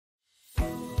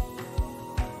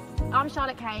I'm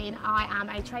Charlotte Kane. I am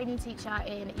a training teacher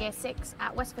in Year 6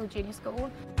 at Westfield Junior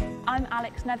School. I'm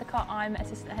Alex Nethercot. I'm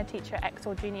assistant head teacher at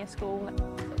Exhall Junior School.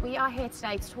 We are here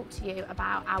today to talk to you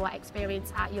about our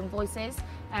experience at Young Voices.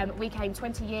 We came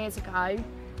 20 years ago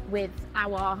with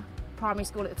our primary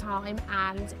school at the time,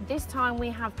 and this time we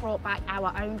have brought back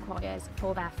our own choirs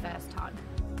for their first time.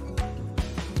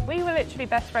 We were literally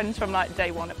best friends from like day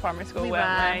one at primary school,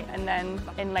 weren't we? And then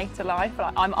in later life,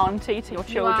 like, I'm auntie to your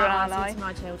children, aren't I? To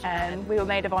my children. And we were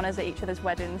maid of honours at each other's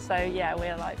weddings, so yeah,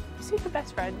 we're like super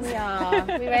best friends. We are,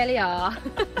 we really are.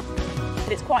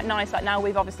 It's quite nice, like now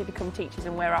we've obviously become teachers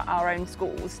and we're at our own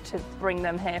schools, to bring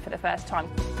them here for the first time.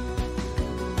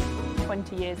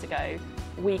 20 years ago,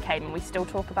 we came and we still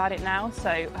talk about it now,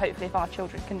 so hopefully if our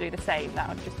children can do the same, that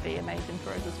would just be amazing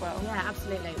for us as well. Yeah,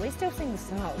 absolutely. We still sing the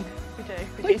song. We do.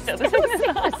 We still sing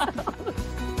the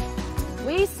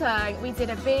song. We did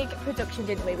a big production,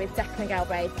 didn't we, with Declan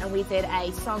Galbraith, and we did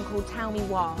a song called Tell Me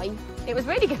Why. It was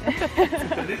really good. So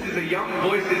this is a Young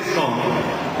Voices song,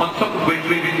 on top of which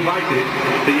we've invited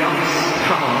the young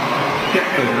star,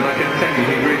 Declan, and I can tell you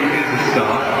he really is a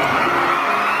star.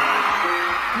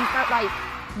 You felt like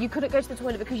you couldn't go to the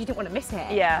toilet because you didn't want to miss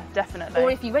it. Yeah, definitely.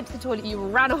 Or if you went to the toilet, you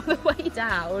ran all the way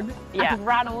down and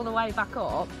ran all the way back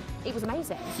up. It was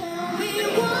amazing. Tell me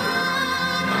why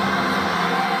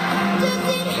does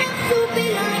it have to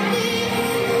be like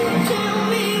this? Tell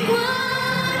me why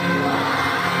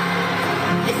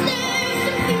is there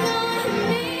something I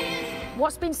miss?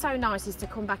 What's been so nice is to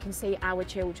come back and see our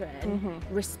children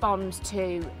respond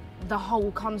to the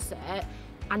whole concert,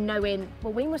 and knowing,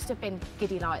 well, we must have been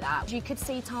giddy like that. You could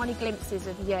see tiny glimpses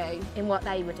of you in what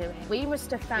they were doing. We must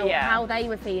have felt how they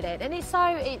were feeling. And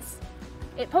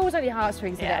it pulls on your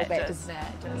heartstrings a little bit, doesn't it?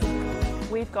 It does.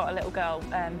 We've got a little girl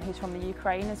who's from the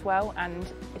Ukraine as well, and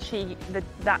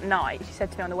that night, she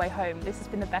said to me on the way home, this has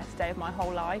been the best day of my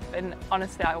whole life. And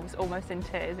honestly, I was almost in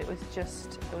tears. It was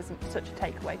such a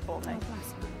takeaway for me. Oh,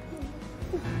 bless her.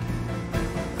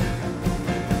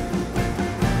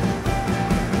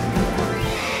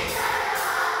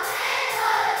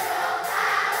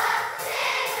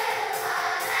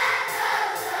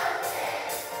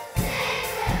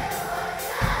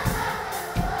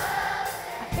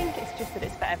 That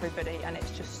it's for everybody, and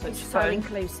it's just such It's fun. so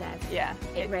inclusive. Yeah,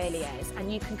 it really is.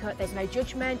 And you can there's no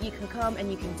judgment. You can come and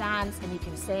you can dance and you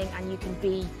can sing and you can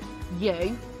be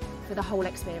you for the whole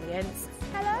experience.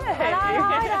 Hello. Hello.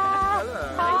 Hi there.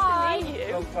 Hello. Hi. Nice to meet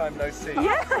you. Long time no see.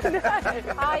 Yeah.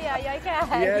 Hiya, you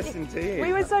okay? Yes, indeed.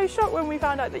 We were so shocked when we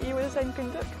found out that you were the same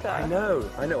conductor. I know.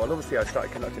 Well, obviously I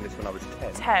started conducting this when I was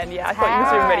 10. 10, yeah. I thought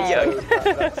you were really young.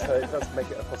 So it does make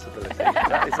it a possibility.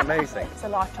 That is amazing. It's a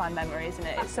lifetime memory, isn't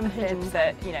it? It's something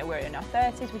that, you know, we're in our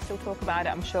 30s, we still talk about it.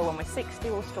 I'm sure when we're 60,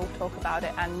 we'll still talk about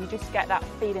it. And you just get that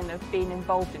feeling of being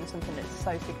involved in something that's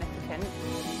so significant.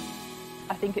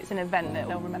 I think it's an event that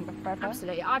they'll remember forever.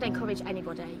 Absolutely. I'd encourage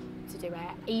anybody to do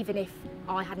it. Even if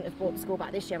I hadn't have brought the school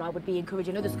back this year, I would be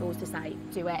encouraging other schools to say,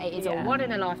 do it. It is a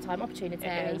one-in-a-lifetime opportunity.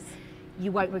 It is.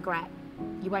 You won't regret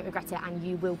it, and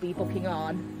you will be booking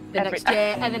on the next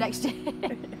year and the next year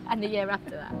and the year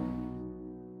after that.